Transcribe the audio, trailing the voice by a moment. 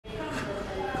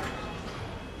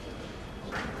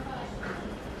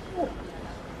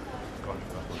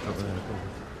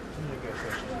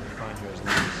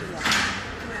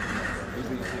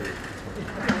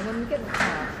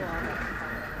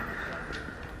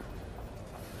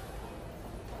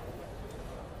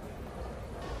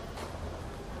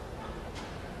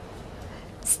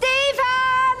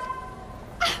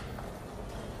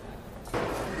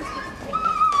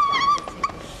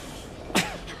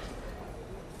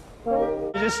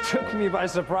just took me by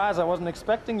surprise. I wasn't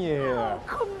expecting you here. Oh,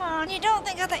 come on. You don't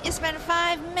think I'd let you spend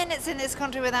 5 minutes in this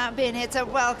country without being here to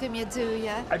welcome you, do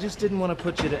you? I just didn't want to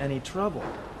put you to any trouble.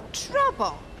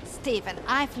 Trouble? Stephen,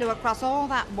 I flew across all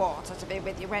that water to be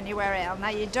with you when you were ill. Now,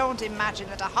 you don't imagine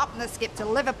that a hop and a skip to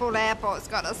Liverpool Airport's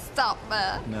got to stop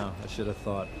me. No, I should have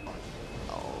thought.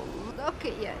 Oh, look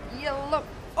at you. You look...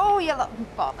 Oh, you look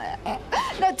bonnet.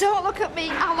 No, don't look at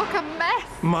me. I look a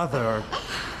mess. Mother.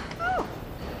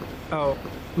 Oh,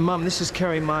 Mum, this is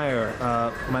Carrie Meyer.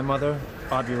 My mother,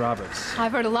 Audrey Roberts.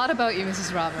 I've heard a lot about you,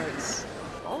 Mrs. Roberts.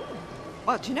 Oh,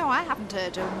 well, do you know, I haven't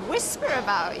heard a whisper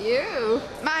about you.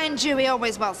 Mind you, we're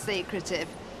always well secretive.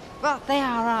 But they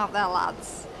are, aren't they,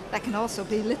 lads? They can also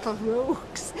be little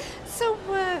rogues. So,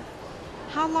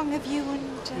 how long have you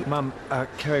and... Mum,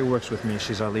 Carrie works with me.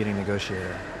 She's our leading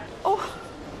negotiator.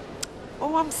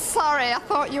 Oh, I'm sorry. I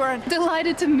thought you were...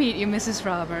 Delighted to meet you, Mrs.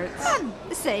 Roberts. And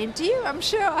the same to you, I'm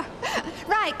sure.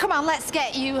 Right, come on, let's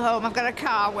get you home. I've got a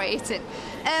car waiting.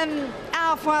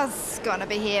 Alf was gonna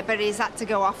be here, but he's had to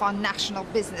go off on national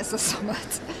business or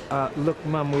something. Look,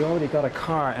 Mum, we already got a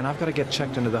car, and I've got to get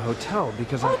checked into the hotel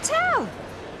because Hotel?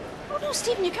 Oh, no,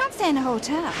 Stephen, you can't stay in a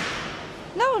hotel.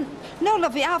 No,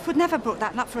 lovely, Alf would never book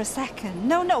that, not for a second.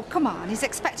 No, come on, he's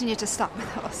expecting you to stop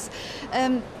with us.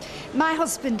 My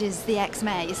husband is the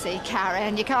ex-mayor, you see, Carrie,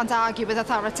 and you can't argue with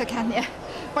authority, can you?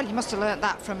 Well, you must have learnt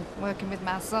that from working with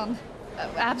my son.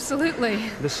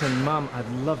 Absolutely. Listen, Mum, I'd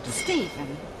love to...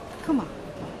 Stephen, come on.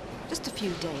 Just a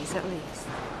few days, at least.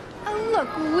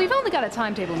 Look, we've only got a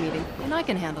timetable meeting, and I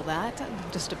can handle that,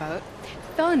 just about.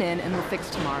 Phone in, and we'll fix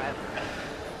tomorrow.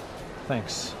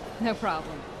 Thanks. No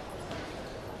problem.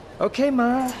 Okay,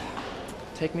 Ma.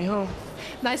 Take me home.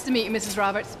 Nice to meet you, Mrs.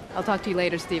 Roberts. I'll talk to you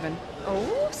later, Stephen.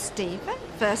 Oh, Stephen.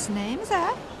 First name's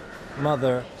that.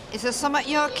 Mother. Is there something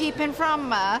you're keeping from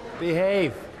me?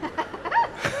 Behave.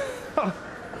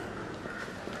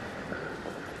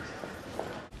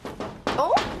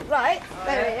 Oh, right.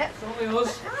 There he is. It's only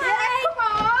us. Hey, come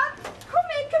on. Come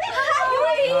in.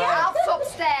 Hi, you're here. Alf's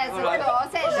upstairs, of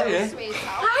course. Hello, sweetheart.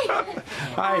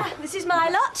 Hi. Hi. This is my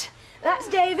lot. That's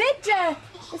David.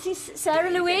 This is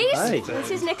Sarah Louise. Hi. This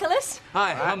is Nicholas.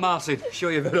 Hi, I'm Martin.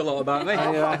 Sure you've heard a lot about me.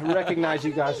 I recognize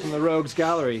you guys from the Rogues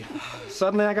Gallery.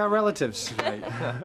 Suddenly I got relatives. Right.